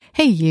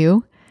Hey,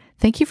 you.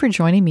 Thank you for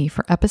joining me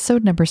for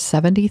episode number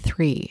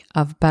 73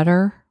 of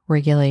Better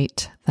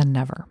Regulate Than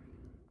Never.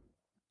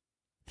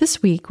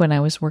 This week, when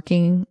I was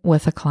working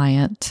with a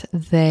client,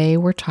 they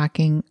were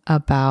talking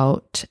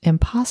about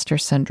imposter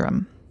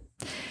syndrome.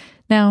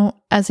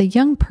 Now, as a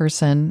young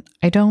person,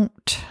 I don't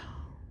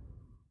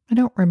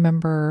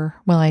remember,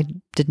 I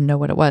didn't know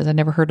what it was. I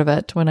never heard of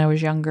it when I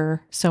was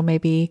younger. So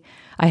maybe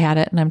I had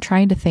it, and I'm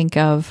trying to think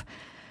of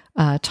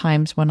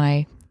times when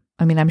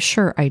I'm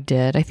sure I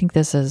did. I think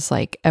this is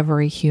like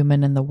every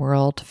human in the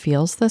world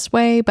feels this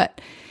way,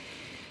 but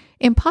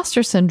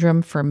imposter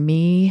syndrome for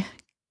me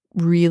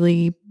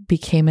really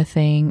became a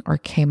thing or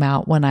came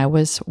out when I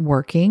was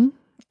working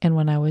and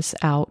when I was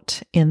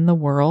out in the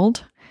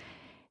world.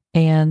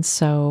 And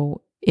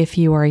so if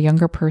you are a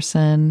younger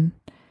person,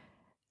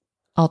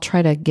 I'll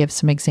try to give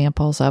some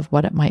examples of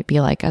what it might be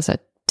like as a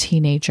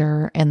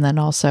teenager, and then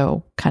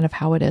also kind of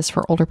how it is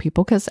for older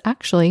people, because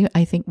actually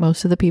I think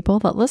most of the people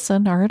that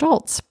listen are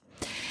adults,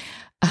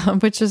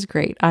 which is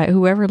great.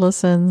 Whoever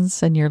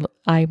listens, and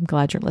I'm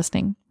glad you're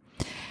listening.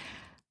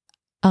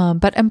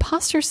 But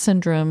imposter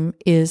syndrome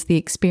is the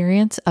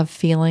experience of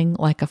feeling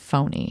like a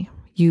phony.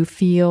 You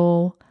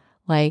feel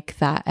like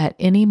that at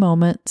any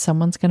moment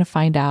someone's going to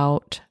find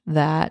out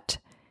that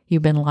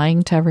you've been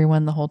lying to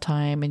everyone the whole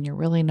time and you're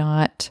really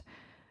not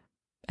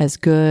as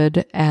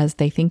good as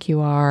they think you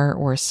are,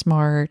 or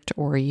smart,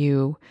 or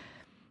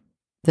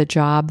the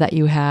job that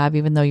you have,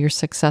 even though you're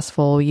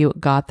successful, you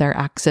got there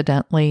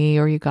accidentally,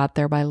 or you got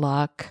there by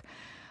luck,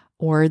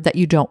 or that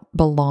you don't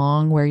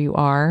belong where you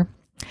are.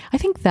 I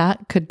think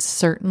that could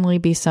certainly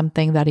be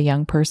something that a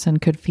young person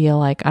could feel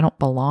like, I don't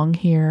belong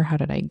here. How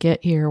did I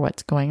get here?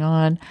 What's going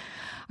on?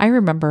 I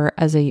remember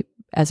as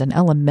an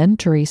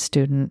elementary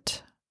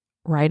student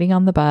riding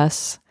on the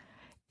bus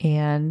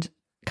and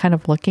kind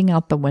of looking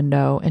out the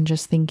window and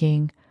just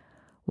thinking,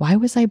 why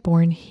was I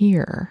born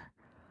here?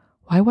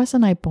 Why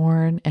wasn't I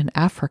born in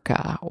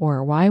Africa?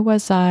 Or why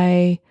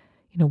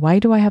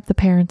do I have the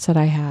parents that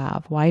I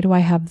have? Why do I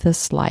have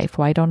this life?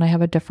 Why don't I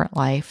have a different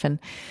life? And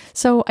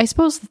so I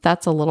suppose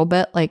that's a little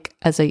bit like,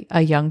 as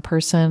a young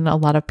person, a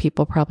lot of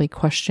people probably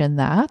question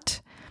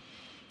that.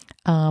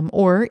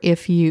 Or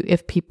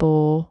if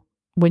people,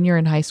 when you're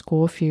in high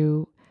school, if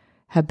you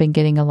have been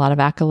getting a lot of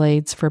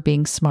accolades for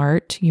being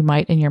smart, you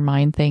might in your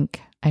mind think,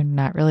 I'm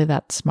not really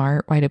that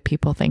smart. Why do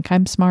people think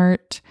I'm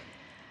smart?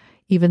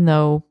 Even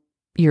though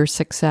your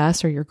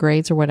success or your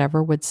grades or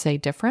whatever would say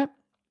different.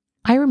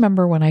 I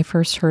remember when I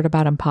first heard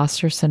about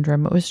imposter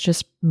syndrome, it was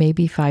just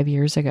maybe 5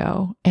 years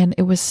ago. And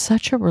it was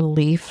such a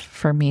relief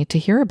for me to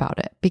hear about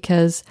it,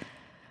 because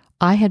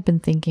I had been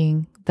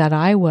thinking that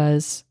I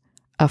was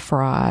a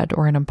fraud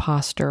or an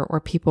imposter, or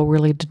people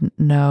really didn't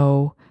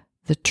know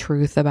the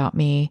truth about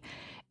me.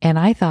 And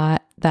I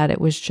thought that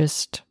it was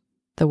just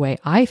the way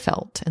I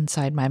felt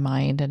inside my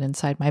mind and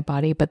inside my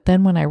body. But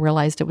then when I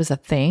realized it was a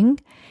thing,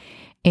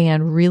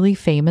 and really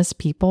famous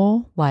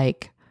people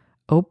like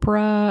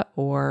Oprah,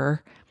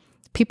 or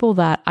people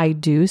that I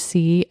do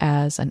see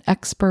as an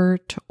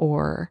expert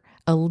or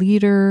a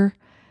leader,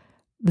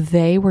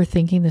 they were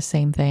thinking the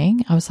same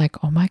thing. I was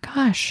like, oh my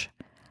gosh,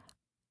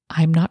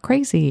 I'm not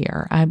crazy,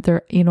 or I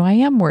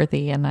am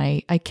worthy, and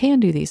I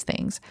can do these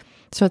things.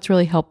 So it's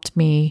really helped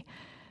me.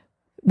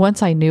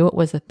 Once I knew it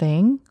was a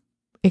thing,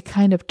 it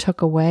kind of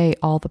took away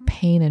all the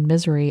pain and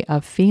misery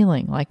of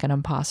feeling like an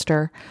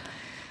imposter.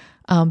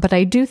 But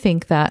I do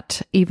think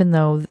that even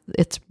though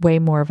it's way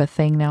more of a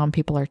thing now and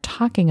people are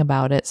talking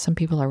about it, some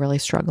people are really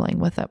struggling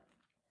with it.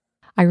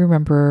 I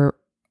remember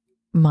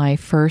my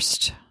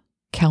first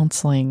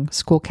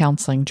school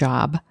counseling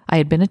job. I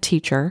had been a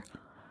teacher,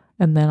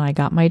 and then I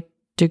got my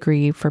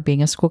degree for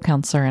being a school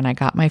counselor, and I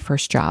got my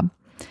first job.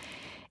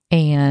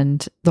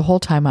 And the whole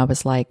time I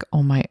was like,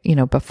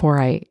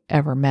 before I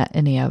ever met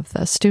any of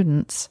the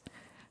students,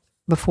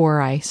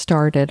 before I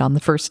started on the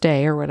first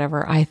day or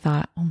whatever, I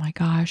thought, oh my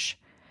gosh,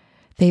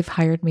 they've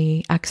hired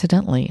me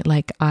accidentally.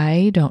 Like,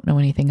 I don't know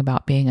anything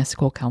about being a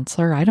school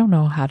counselor. I don't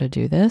know how to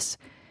do this.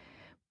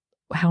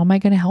 How am I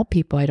going to help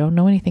people? I don't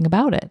know anything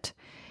about it.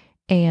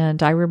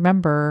 And I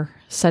remember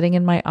sitting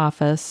in my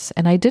office,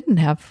 and I didn't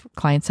have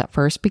clients at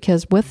first,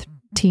 because with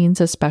teens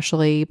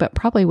especially, but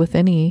probably with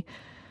any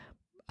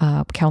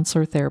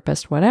counselor,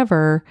 therapist,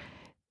 whatever,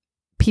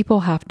 people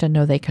have to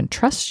know they can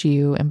trust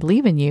you and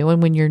believe in you.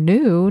 And when you're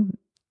new,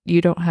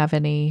 they don't have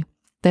any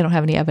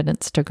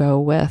evidence to go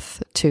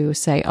with to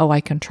say, oh,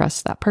 I can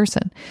trust that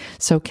person.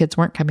 So kids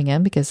weren't coming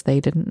in because they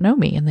didn't know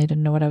me and they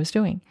didn't know what I was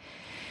doing.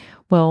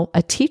 Well,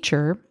 a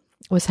teacher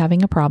was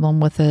having a problem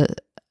with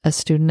a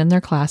student in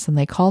their class, and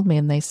they called me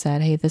and they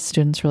said, hey, this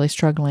student's really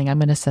struggling. I'm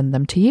going to send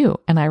them to you.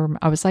 And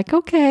I was like,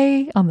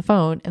 okay, on the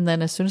phone. And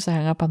then as soon as I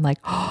hung up, I'm like,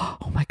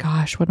 oh my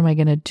gosh, what am I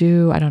going to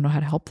do? I don't know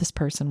how to help this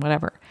person,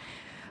 whatever.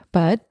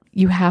 But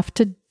you have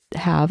to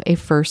have a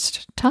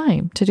first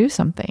time to do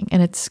something,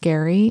 and it's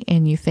scary,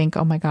 and you think,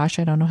 oh my gosh,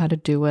 I don't know how to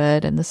do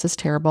it, and this is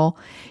terrible.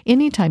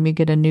 Anytime you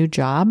get a new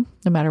job,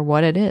 no matter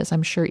what it is,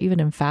 I'm sure even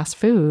in fast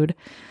food,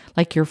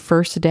 like your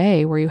first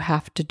day where you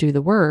have to do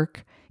the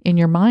work, in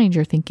your mind,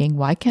 you're thinking,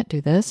 well, I can't do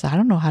this. I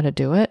don't know how to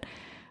do it.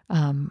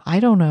 I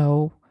don't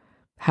know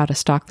how to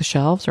stock the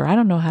shelves, or I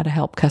don't know how to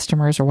help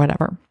customers or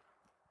whatever.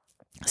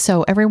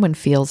 So everyone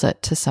feels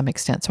it to some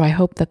extent. So I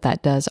hope that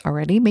that does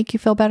already make you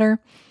feel better.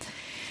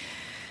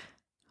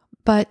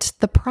 But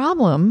the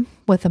problem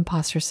with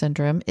imposter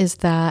syndrome is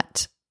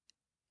that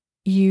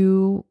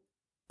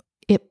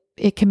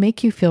it can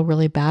make you feel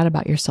really bad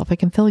about yourself. It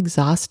can feel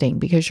exhausting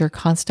because you're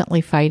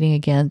constantly fighting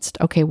against,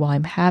 okay, well,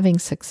 I'm having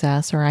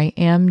success, or I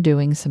am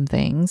doing some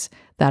things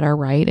that are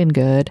right and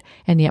good.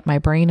 And yet my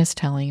brain is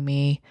telling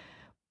me,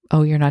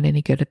 oh, you're not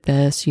any good at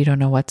this. You don't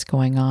know what's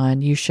going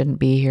on. You shouldn't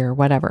be here,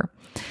 whatever.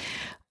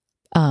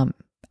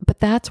 But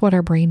that's what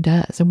our brain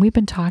does. And we've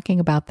been talking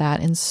about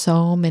that in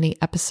so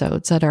many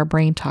episodes, that our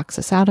brain talks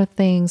us out of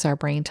things. Our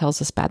brain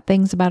tells us bad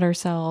things about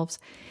ourselves,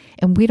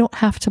 and we don't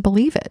have to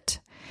believe it.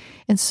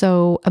 And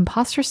so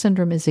imposter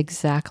syndrome is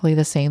exactly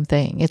the same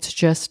thing. It's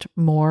just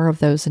more of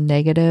those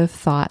negative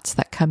thoughts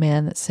that come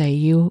in that say,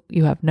 you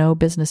have no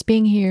business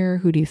being here.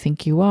 Who do you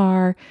think you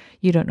are?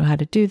 You don't know how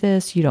to do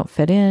this. You don't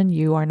fit in.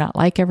 You are not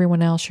like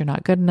everyone else. You're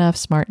not good enough,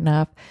 smart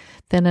enough,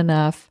 thin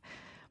enough,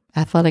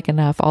 athletic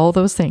enough, all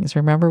those things.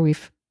 Remember,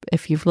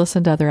 if you've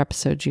listened to other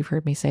episodes, you've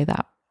heard me say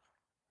that.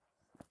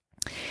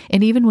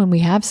 And even when we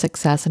have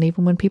success, and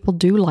even when people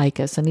do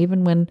like us, and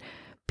even when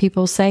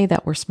people say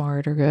that we're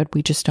smart or good,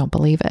 we just don't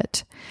believe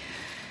it.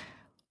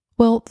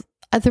 Well,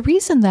 the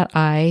reason that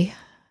I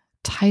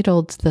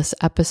titled this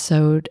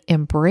episode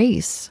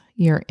Embrace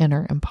Your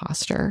Inner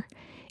Imposter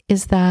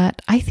is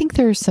that I think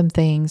there are some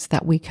things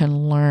that we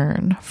can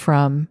learn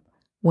from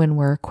when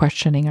we're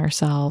questioning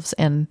ourselves.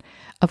 And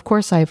of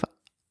course, I've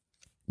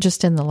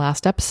just in the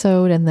last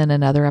episode, and then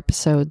in other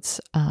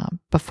episodes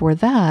before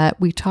that,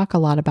 we talk a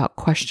lot about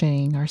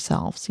questioning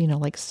ourselves,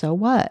 like, so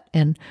what?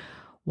 And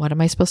what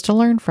am I supposed to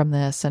learn from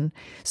this? And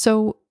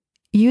so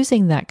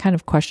using that kind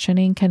of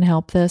questioning can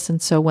help this.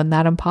 And so when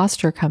that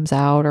imposter comes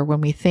out, or when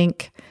we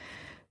think,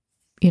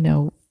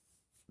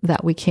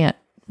 that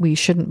we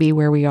shouldn't be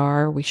where we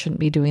are, we shouldn't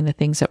be doing the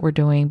things that we're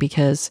doing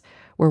because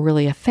we're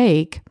really a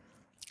fake,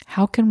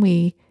 how can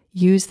we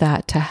use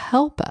that to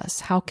help us?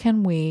 How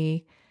can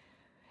we...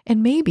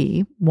 And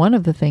maybe one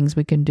of the things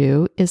we can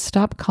do is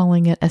stop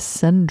calling it a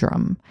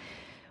syndrome.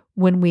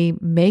 When we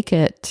make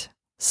it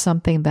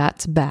something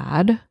that's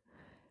bad,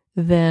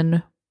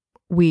 then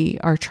we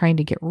are trying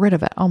to get rid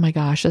of it. Oh my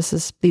gosh,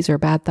 these are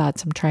bad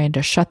thoughts. I'm trying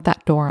to shut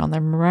that door on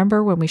them.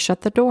 Remember, when we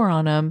shut the door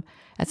on them,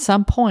 at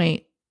some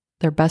point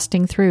they're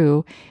busting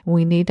through, and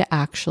we need to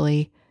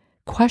actually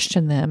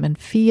question them and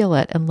feel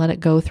it and let it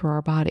go through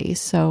our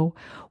bodies. So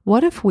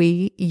what if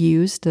we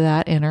used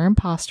that inner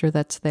imposter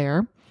that's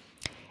there,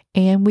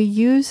 and we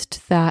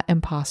used that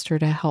imposter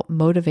to help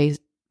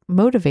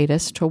motivate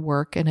us to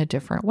work in a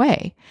different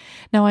way?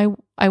 Now,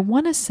 I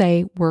want to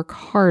say work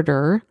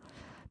harder,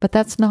 but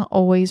that's not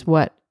always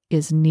what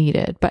is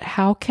needed. But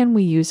how can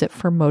we use it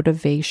for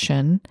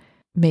motivation?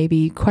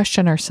 Maybe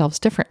question ourselves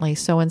differently.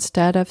 So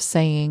instead of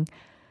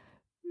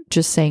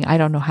just saying, I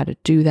don't know how to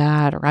do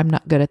that, or I'm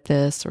not good at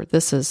this, or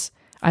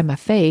I'm a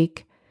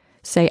fake,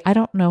 say, I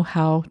don't know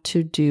how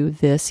to do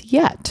this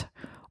yet,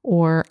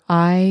 or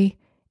I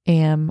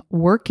am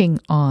working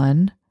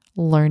on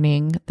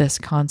learning this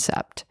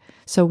concept.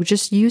 So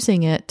just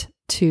using it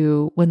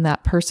to, when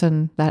that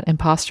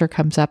imposter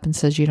comes up and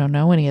says, you don't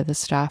know any of this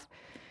stuff,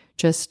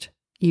 just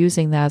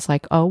using that as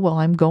like, oh, well,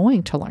 I'm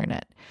going to learn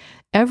it.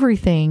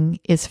 Everything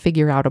is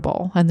figure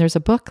outable. And there's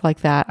a book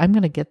like that. I'm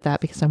going to get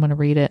that because I want to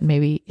read it, and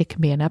maybe it can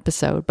be an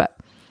episode. But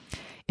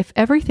if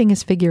everything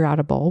is figure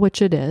outable,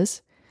 which it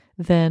is,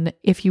 then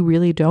if you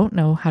really don't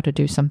know how to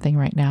do something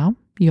right now,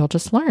 you'll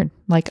just learn.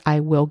 Like, I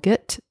will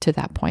get to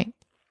that point.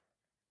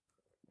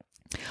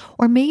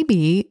 Or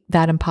maybe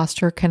that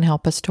imposter can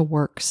help us to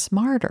work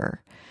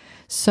smarter.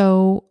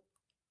 So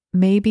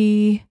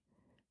maybe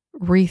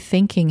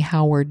rethinking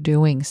how we're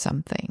doing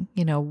something.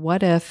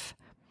 What if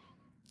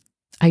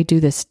I do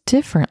this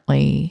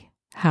differently?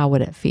 How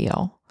would it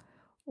feel?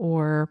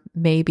 Or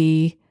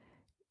maybe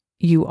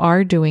you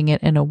are doing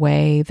it in a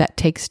way that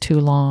takes too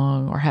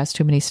long or has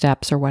too many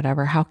steps or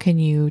whatever. How can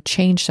you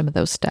change some of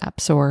those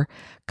steps or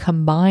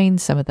combine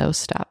some of those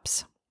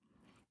steps?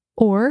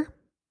 Or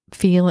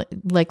feel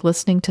like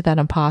listening to that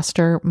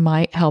imposter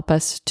might help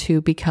us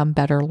to become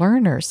better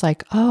learners.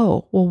 Like,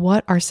 oh, well,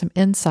 what are some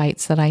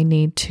insights that I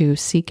need to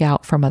seek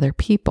out from other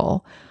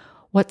people?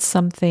 What's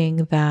an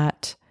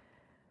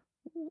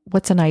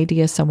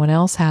idea someone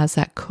else has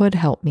that could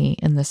help me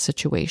in this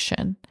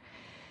situation?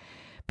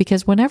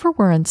 Because whenever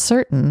we're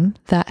uncertain,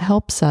 that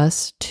helps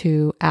us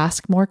to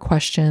ask more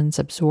questions,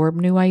 absorb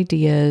new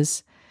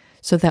ideas,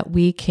 so that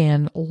we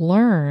can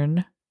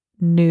learn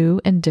new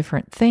and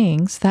different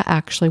things that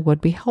actually would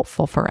be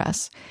helpful for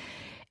us.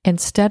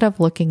 Instead of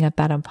looking at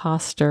that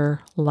imposter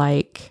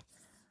like,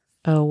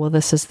 oh, well,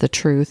 this is the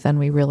truth and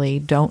we really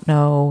don't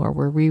know,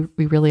 or we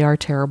really are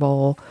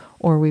terrible,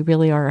 or we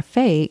really are a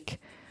fake.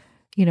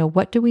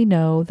 What do we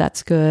know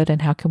that's good,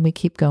 and how can we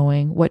keep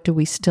going? What do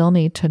we still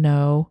need to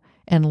know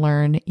and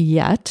learn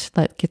yet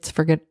that gets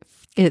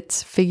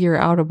it's figure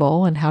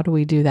outable. And how do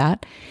we do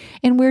that?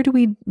 And where do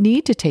we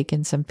need to take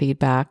in some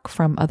feedback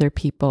from other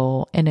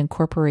people and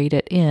incorporate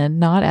it in,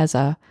 not as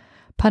a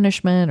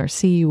punishment or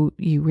see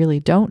you really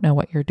don't know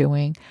what you're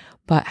doing,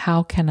 but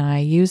how can I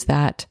use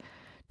that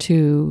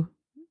to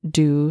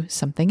do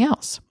something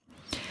else?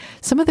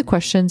 Some of the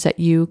questions that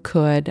you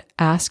could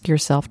ask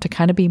yourself to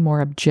kind of be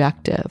more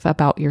objective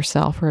about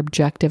yourself, or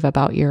objective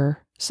about your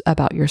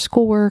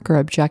schoolwork, or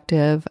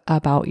objective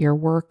about your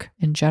work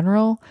in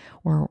general,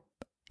 or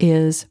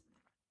is,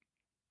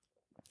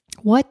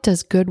 what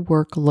does good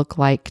work look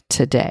like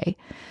today?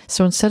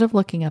 So instead of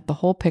looking at the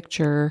whole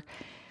picture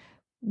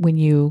when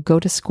you go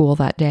to school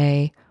that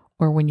day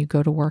or when you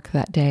go to work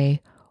that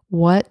day,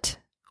 what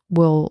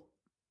will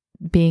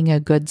being a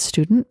good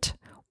student,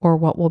 or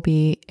what will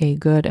be a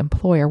good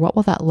employer, what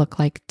will that look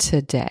like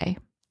today?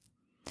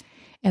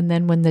 And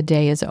then when the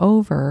day is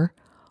over,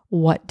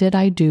 what did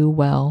I do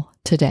well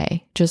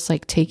today? Just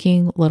like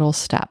taking little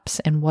steps,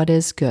 and what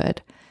is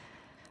good?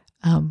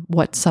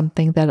 What's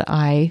something that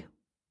I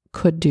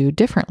could do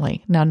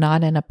differently? Now,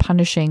 not in a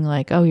punishing,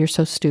 like, oh, you're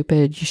so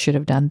stupid, you should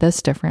have done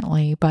this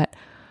differently, but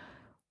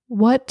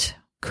what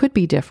could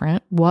be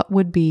different? What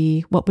would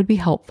be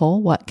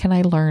helpful? What can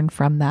I learn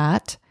from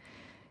that?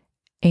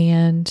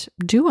 And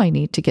do I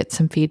need to get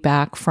some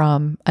feedback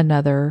from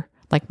another,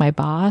 like my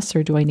boss,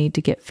 or do I need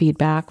to get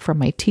feedback from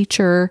my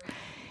teacher?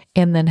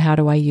 And then how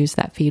do I use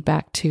that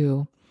feedback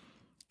to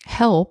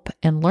help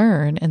and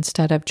learn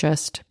instead of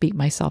just beat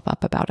myself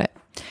up about it?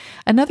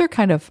 Another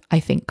kind of, I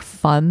think,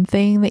 fun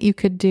thing that you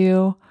could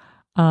do,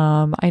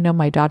 I know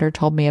my daughter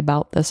told me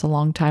about this a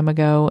long time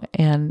ago,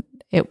 and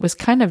it was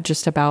kind of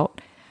just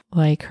about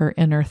like her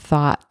inner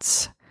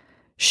thoughts.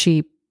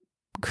 She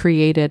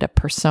created a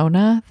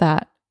persona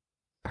that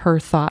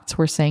her thoughts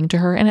were saying to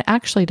her, and it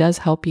actually does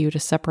help you to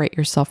separate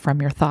yourself from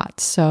your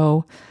thoughts.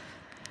 So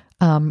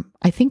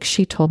I think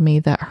she told me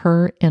that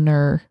her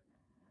inner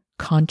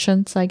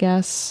conscience, I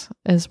guess,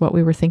 is what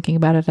we were thinking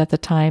about it at the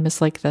time,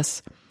 is like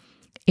this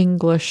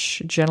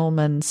English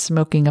gentleman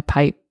smoking a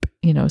pipe,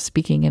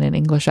 speaking in an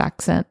English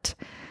accent.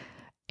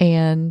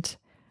 And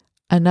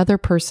another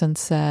person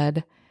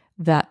said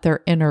that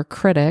their inner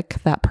critic,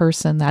 that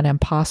person, that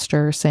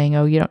imposter saying,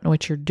 oh, you don't know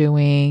what you're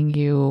doing,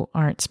 you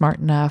aren't smart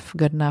enough,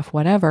 good enough,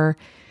 whatever,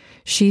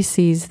 she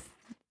sees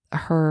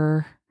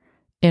her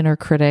inner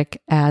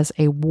critic as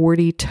a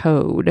warty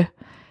toad,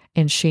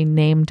 and she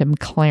named him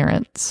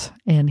Clarence,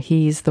 and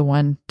he's the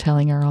one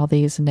telling her all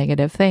these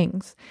negative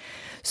things.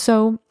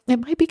 So it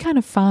might be kind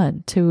of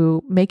fun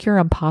to make your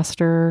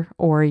imposter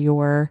or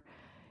your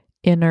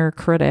inner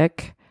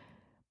critic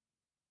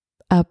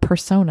a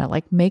persona,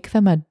 like make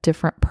them a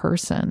different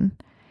person.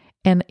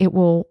 And it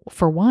will,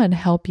 for one,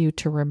 help you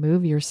to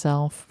remove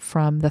yourself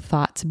from the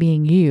thoughts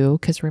being you,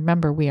 because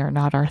remember, we are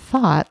not our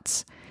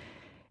thoughts.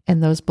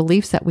 And those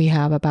beliefs that we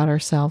have about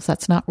ourselves,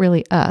 that's not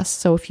really us.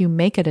 So if you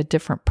make it a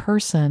different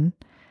person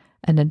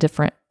and a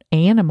different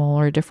animal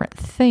or a different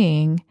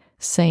thing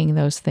saying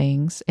those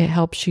things, it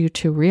helps you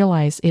to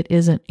realize it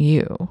isn't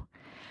you.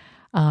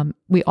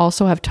 We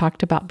also have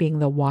talked about being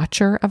the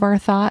watcher of our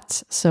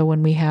thoughts. So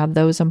when we have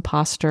those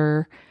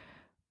imposter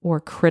or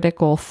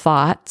critical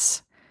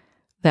thoughts,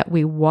 that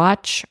we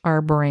watch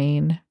our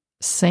brain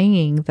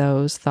saying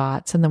those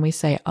thoughts, and then we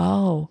say,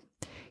 oh,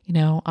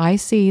 I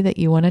see that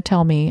you want to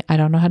tell me I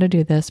don't know how to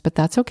do this, but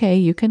that's okay.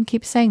 You can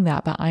keep saying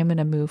that, but I'm going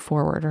to move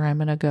forward, or I'm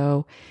going to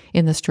go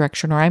in this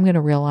direction, or I'm going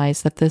to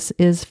realize that this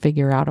is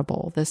figure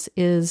outable. This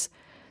is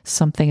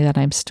something that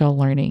I'm still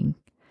learning.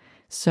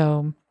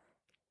 So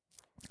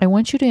I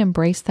want you to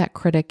embrace that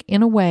critic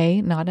in a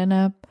way, not in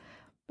a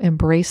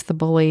embrace the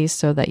bully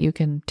so that you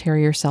can tear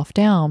yourself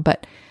down,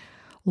 but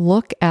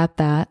look at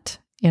that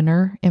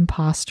inner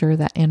imposter,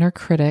 that inner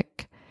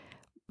critic.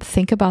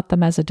 Think about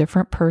them as a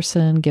different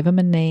person, give them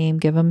a name,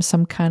 give them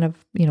some kind of,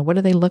 what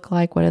do they look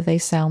like? What do they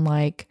sound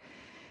like?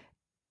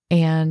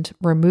 And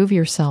remove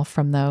yourself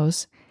from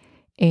those.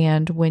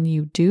 And when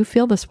you do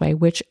feel this way,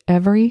 which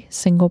every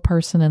single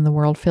person in the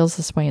world feels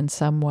this way in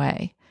some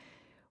way,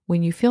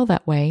 when you feel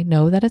that way,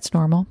 know that it's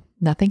normal.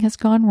 Nothing has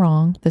gone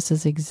wrong. This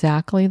is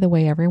exactly the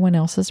way everyone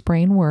else's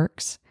brain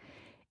works.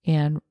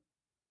 And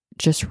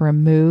just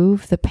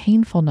remove the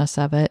painfulness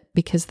of it,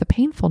 because the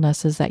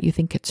painfulness is that you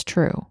think it's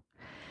true.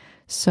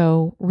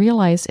 So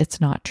realize it's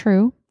not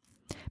true.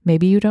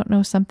 Maybe you don't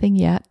know something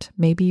yet.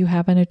 Maybe you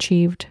haven't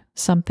achieved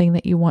something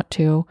that you want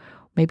to.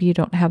 Maybe you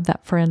don't have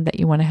that friend that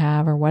you want to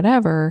have, or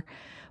whatever.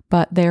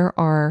 But there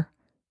are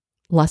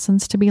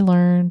lessons to be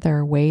learned. There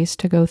are ways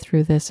to go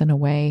through this in a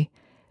way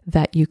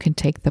that you can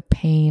take the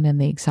pain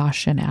and the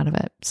exhaustion out of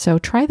it. So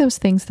try those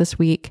things this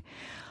week.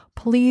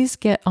 Please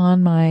get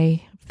on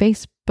my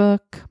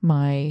Facebook,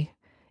 my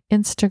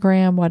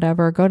Instagram,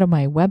 whatever. Go to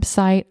my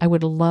website. I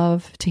would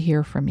love to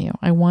hear from you.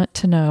 I want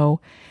to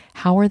know,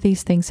 how are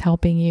these things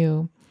helping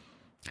you?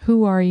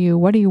 Who are you?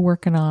 What are you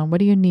working on? What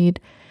do you need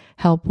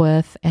help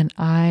with? And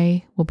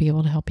I will be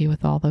able to help you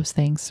with all those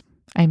things.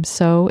 I'm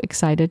so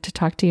excited to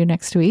talk to you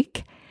next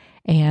week,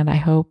 and I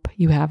hope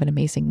you have an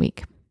amazing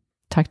week.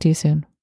 Talk to you soon.